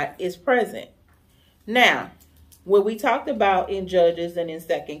God is present. Now, what we talked about in Judges and in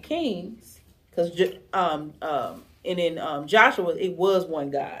 2 Kings, because in Joshua, it was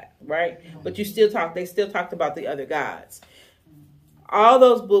one God, right? But they still talked about the other gods. All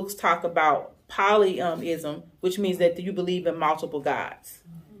those books talk about polytheism, which means that you believe in multiple gods.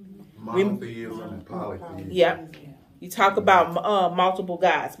 Monotheism and polytheism. Yeah. You talk about multiple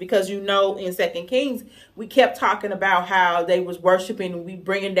gods because in 2 Kings we kept talking about how they was worshiping, we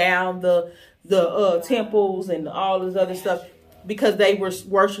bringing down the temples and all this other stuff because they were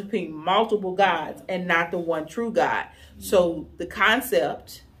worshiping multiple gods and not the one true God. So the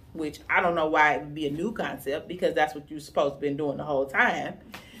concept, which I don't know why it would be a new concept because that's what you're supposed to been doing the whole time,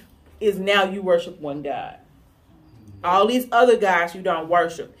 is now you worship one God. All these other gods you don't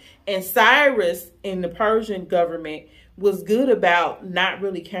worship. And Cyrus in the Persian government was good about not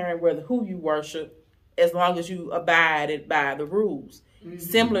really caring who you worship as long as you abided by the rules.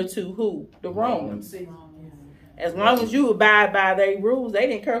 Similar to who? The Romans. As long as you abide by their rules, they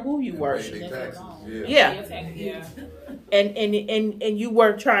didn't care who you worship. Yeah. And you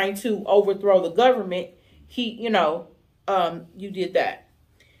weren't trying to overthrow the government. You did that.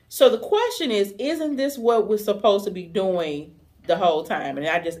 So the question is, isn't this what we're supposed to be doing the whole time? And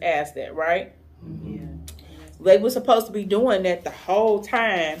I just asked that, right? Yeah. They were supposed to be doing that the whole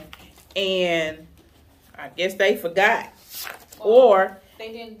time, and I guess they forgot. Or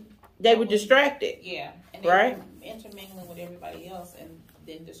they were distracted. Yeah. And they right? were intermingling with everybody else and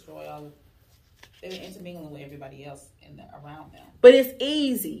then destroy all of they were intermingling with everybody else around them. But it's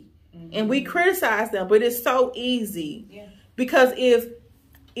easy. And we criticize them, but it's so easy. Yeah. Because if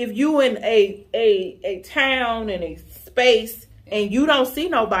you in a town and a space and you don't see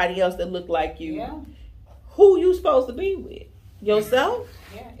nobody else that look like you, who you supposed to be with? Yourself?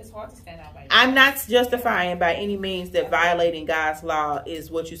 Yeah, it's hard to stand out by yourself. I'm not justifying by any means that violating God's law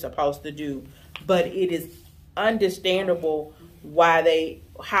is what you're supposed to do, but it is understandable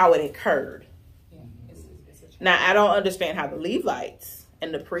how it occurred. Yeah, it's Now, I don't understand how the Levites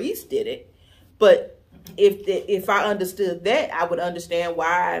and the priests did it, but if I understood that, I would understand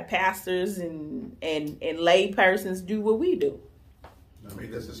why pastors and lay persons do what we do. I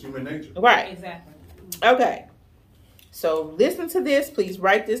mean, that's just human nature. Right. Exactly. Okay. So listen to this. Please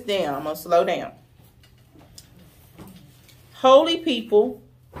write this down. I'm going to slow down. Holy people,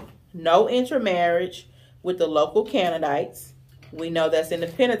 no intermarriage with the local Canaanites. We know that's in the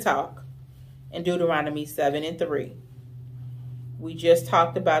Pentateuch in Deuteronomy 7:3. We just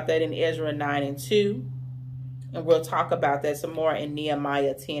talked about that in Ezra 9:2. And we'll talk about that some more in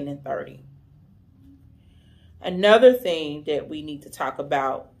Nehemiah 10:30. Another thing that we need to talk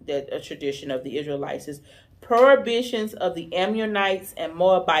about, that a tradition of the Israelites, is prohibitions of the Ammonites and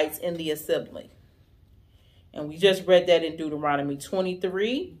Moabites in the assembly. And we just read that in Deuteronomy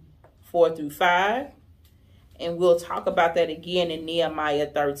 23:4-5. And we'll talk about that again in Nehemiah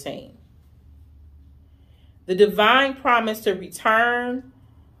 13. The divine promise to return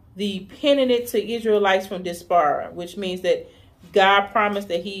the penitent to Israelites from diaspora, which means that God promised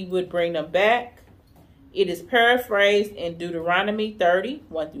that he would bring them back. It is paraphrased in Deuteronomy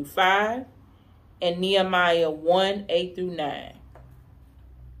 30:1-5 and Nehemiah 1:8-9.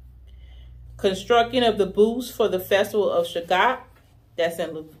 Constructing of the booths for the festival of Shagat, that's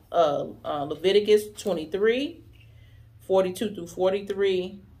in Leviticus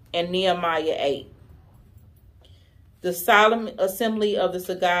 23:42-43 and Nehemiah 8. The solemn assembly of the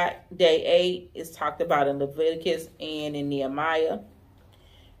Sagat, day 8, is talked about in Leviticus and in Nehemiah.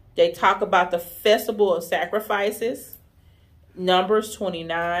 They talk about the festival of sacrifices, Numbers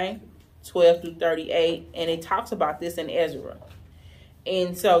 29, 12 through 38, and it talks about this in Ezra.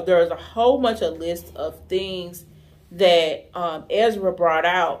 And so there's a whole bunch of lists of things that Ezra brought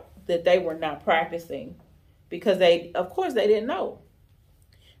out that they were not practicing because of course, they didn't know.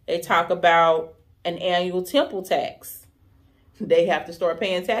 They talk about an annual temple tax. They have to start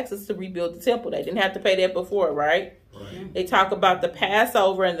paying taxes to rebuild the temple. They didn't have to pay that before, right? They talk about the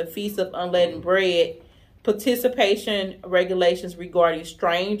Passover and the Feast of Unleavened Bread, participation regulations regarding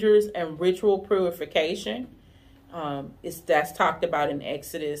strangers, and ritual purification. That's talked about in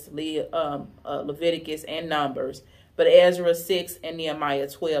Exodus, Leviticus, and Numbers. But Ezra 6 and Nehemiah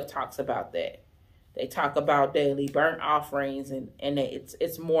 12 talks about that. They talk about daily burnt offerings, and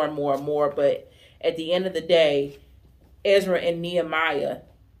it's more and more and more. But at the end of the day, Ezra and Nehemiah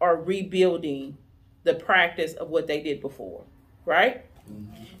are rebuilding the practice of what they did before, right?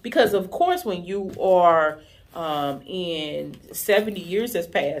 Mm-hmm. Because, of course, when you are in 70 years has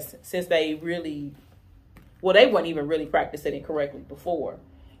passed since they really, well, they weren't even really practicing it correctly before.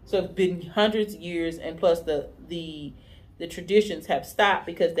 So it's been hundreds of years, and plus the traditions have stopped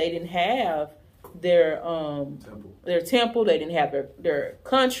because they didn't have their temple, they didn't have their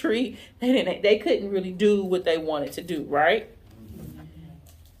country, they couldn't really do what they wanted to do, right?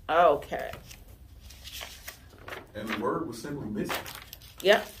 Okay. And the word was simply missing.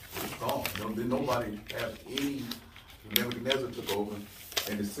 Yep. It's gone. Did nobody have any? Nebuchadnezzar took over,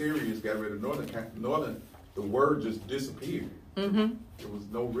 and the Syrians got rid of northern. The word just disappeared. Mm-hmm. There was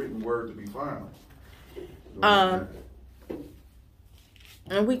no written word to be found.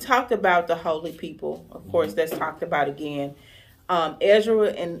 And we talked about the holy people. Of course, that's talked about again. Ezra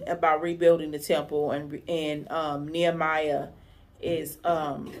and about rebuilding the temple, and Nehemiah is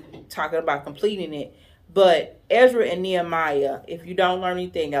talking about completing it. But Ezra and Nehemiah, if you don't learn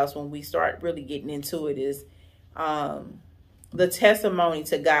anything else, when we start really getting into it, is the testimony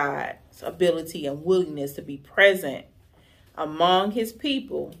to God's ability and willingness to be present among his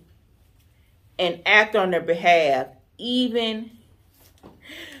people and act on their behalf, even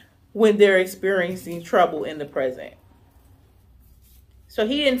when they're experiencing trouble in the present. So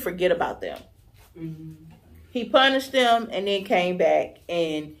he didn't forget about them. Mm-hmm. He punished them and then came back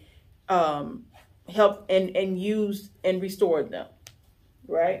and helped and used and restored them.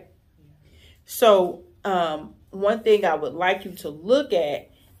 Right? So one thing I would like you to look at,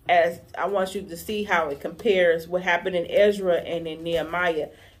 as I want you to see how it compares what happened in Ezra and in Nehemiah,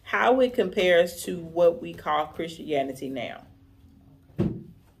 how it compares to what we call Christianity now.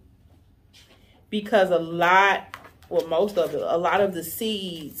 Because a lot of the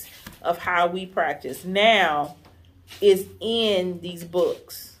seeds of how we practice now is in these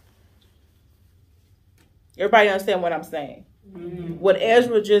books. Everybody understand what I'm saying? Mm-hmm. What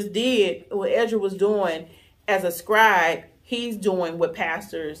Ezra just did, what Ezra was doing as a scribe, he's doing what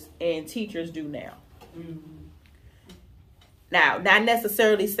pastors and teachers do now. Mm-hmm. Now, not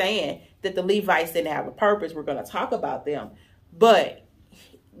necessarily saying that the Levites didn't have a purpose. We're going to talk about them. But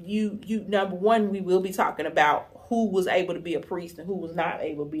you number one, we will be talking about who was able to be a priest and who was not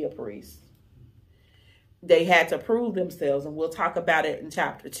able to be a priest. They had to prove themselves, and we'll talk about it in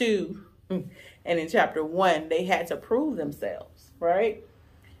chapter 2. And in chapter 1, they had to prove themselves, right?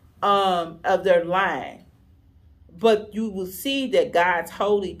 Of their line. But you will see that God's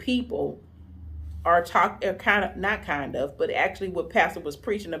holy people but actually what Pastor was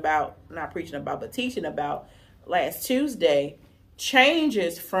teaching about last Tuesday,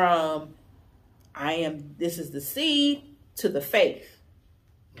 changes from this is the seed to the faith.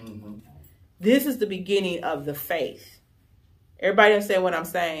 Mm-hmm. This is the beginning of the faith. Everybody understand what I'm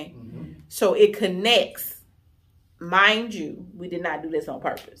saying? Mm-hmm. So it connects. Mind you, we did not do this on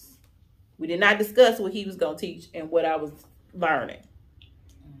purpose. We did not discuss what he was going to teach and what I was learning.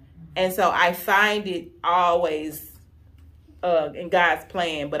 And so I find it always in God's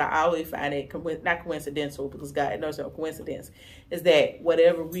plan, but I always find it not coincidental, because God knows no coincidence, is that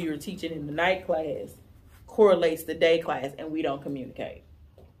whatever we are teaching in the night class correlates the day class, and we don't communicate.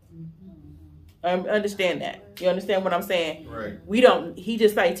 Understand that? You understand what I'm saying? Right. He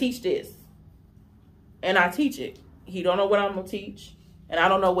just say, teach this. And I teach it. He don't know what I'm going to teach. And I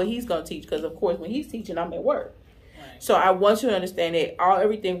don't know what he's going to teach, because, of course, when he's teaching, I'm at work. Right. So I want you to understand that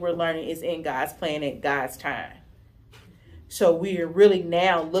everything we're learning is in God's plan at God's time. So we are really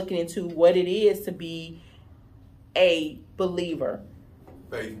now looking into what it is to be a believer.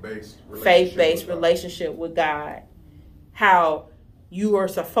 Faith-based relationship with God. How you are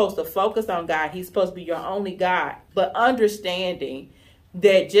supposed to focus on God. He's supposed to be your only God. But understanding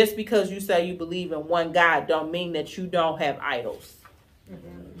that just because you say you believe in one God don't mean that you don't have idols.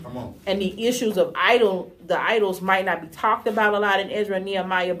 Mm-hmm. Come on. And the issues of the idols might not be talked about a lot in Ezra and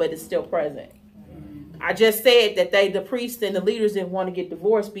Nehemiah, but it's still present. I just said that the priests and the leaders didn't want to get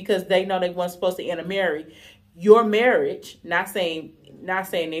divorced because they know they weren't supposed to intermarry. Your marriage, not saying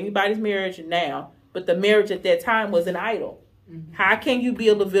anybody's marriage now, but the marriage at that time was an idol. How can you be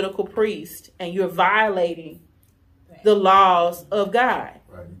a Levitical priest and you're violating the laws of God?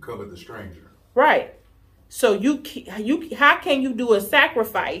 Right, you covered the stranger. Right. So how can you do a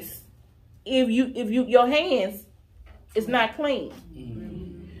sacrifice if your hands is not clean?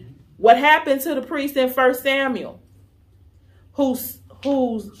 What happened to the priest in 1 Samuel, whose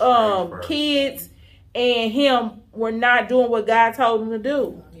kids and him were not doing what God told them to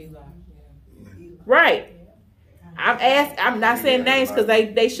do? Right. I'm not saying names because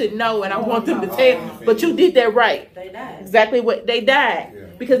they should know, and I want them to tell. But you did that right. They died. Exactly what they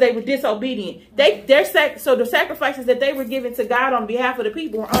died because they were disobedient. So the sacrifices that they were giving to God on behalf of the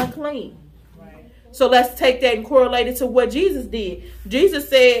people were unclean. Right. So let's take that and correlate it to what Jesus did. Jesus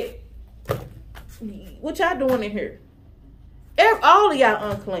said, "What y'all doing in here? All of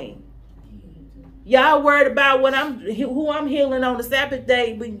y'all unclean. Y'all worried about who I'm healing on the Sabbath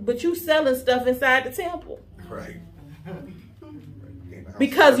day, but you selling stuff inside the temple." Right.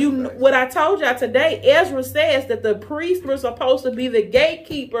 Because what I told y'all today, Ezra says that the priests were supposed to be the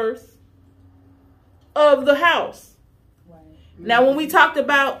gatekeepers of the house. Right. Now, when we talked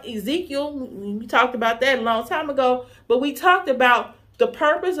about Ezekiel, we talked about that a long time ago, but we talked about the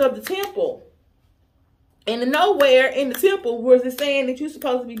purpose of the temple. And nowhere in the temple was it saying that you're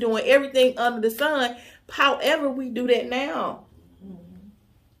supposed to be doing everything under the sun. However, we do that now.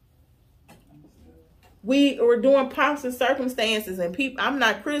 We are doing pomps and circumstances, and people. I'm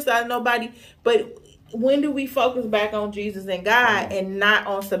not criticizing nobody, but when do we focus back on Jesus and God and not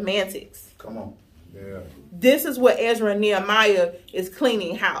on semantics? Come on. Yeah. This is what Ezra and Nehemiah is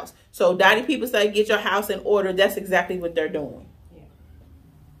cleaning house. So, Dottie, people say, get your house in order. That's exactly what they're doing.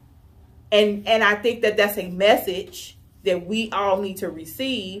 Yeah. And I think that that's a message that we all need to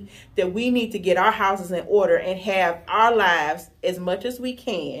receive, that we need to get our houses in order and have our lives as much as we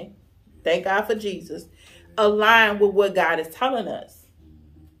can. Thank God for Jesus. Align with what God is telling us.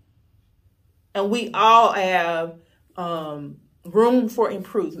 And we all have room for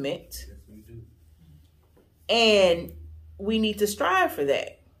improvement. And we need to strive for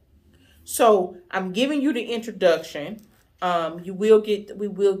that. So I'm giving you the introduction. We will get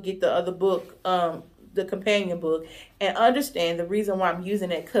the other book, the companion book, and understand the reason why I'm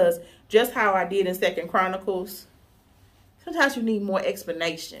using it, because just how I did in 2 Chronicles, sometimes you need more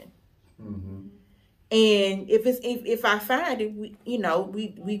explanation. Mm-hmm. And if I find it,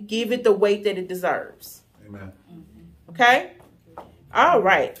 we give it the weight that it deserves. Amen. Okay? All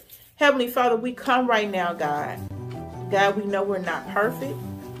right. Heavenly Father, we come right now, God. God, we know we're not perfect,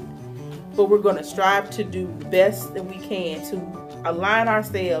 but we're going to strive to do the best that we can to align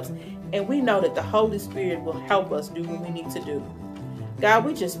ourselves. And we know that the Holy Spirit will help us do what we need to do. God,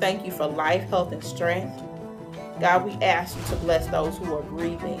 we just thank you for life, health, and strength. God, we ask you to bless those who are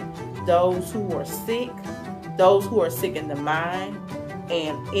grieving, those who are sick in the mind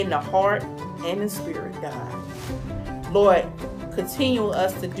and in the heart and in spirit, God. Lord, continue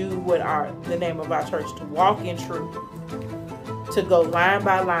us to do what the name of our church, to walk in truth, to go line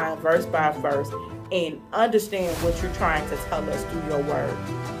by line, verse by verse, and understand what you're trying to tell us through your word.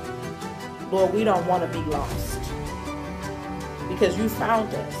 Lord, we don't want to be lost because you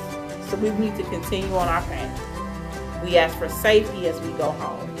found us. So we need to continue on our path. We ask for safety as we go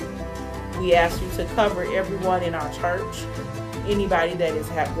home. We ask you to cover everyone in our church. Anybody that is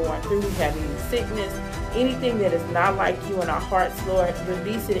going through, having sickness, anything that is not like you in our hearts, Lord,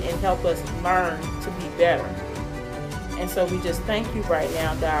 release it and help us learn to be better. And so we just thank you right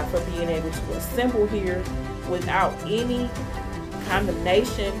now, God, for being able to assemble here without any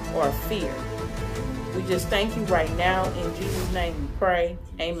condemnation or fear. We just thank you right now. In Jesus' name we pray.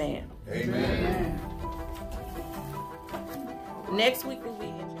 Amen. Amen. Next week will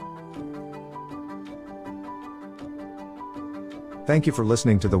be... Thank you for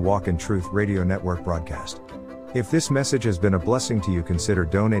listening to the Walk in Truth Radio Network broadcast. If this message has been a blessing to you, consider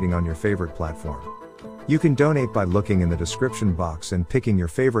donating on your favorite platform. You can donate by looking in the description box and picking your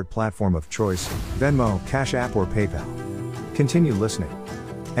favorite platform of choice, Venmo, Cash App, or PayPal. Continue listening.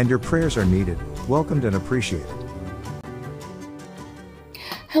 And your prayers are needed, welcomed, and appreciated.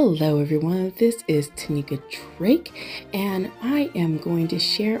 Hello everyone, this is Tanika Drake, and I am going to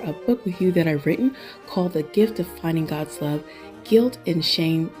share a book with you that I've written called The Gift of Finding God's Love, Guilt and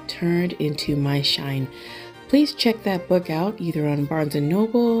Shame Turned into My Shine. Please check that book out either on Barnes &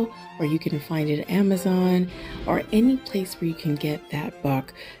 Noble, or you can find it at Amazon, or any place where you can get that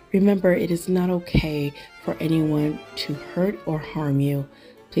book. Remember, it is not okay for anyone to hurt or harm you.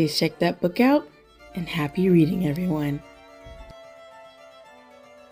 Please check that book out, and happy reading, everyone.